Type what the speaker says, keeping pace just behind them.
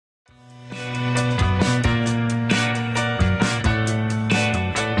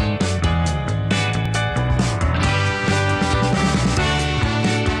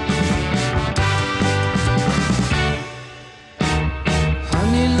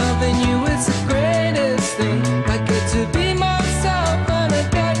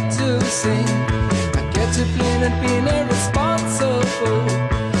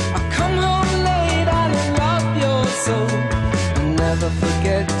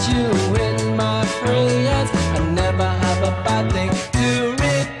free hands. I never have a bad thing to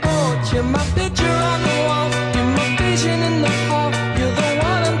report. You're my picture on the wall, you're my vision in the hall. You're the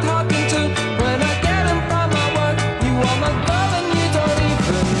one I'm talking to when I get in from my work. You are my love and you don't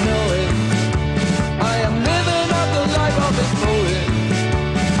even know it. I am living up the life of a poet.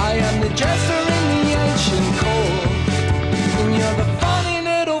 I am the jester in the ancient court, and you're the funny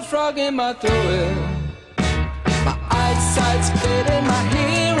little frog in my throat. My eyesight's fading, my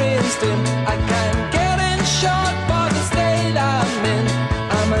hearing's dim. I can't get in shot for the state I'm in.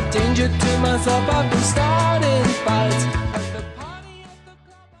 I'm a danger to myself, I've been starving.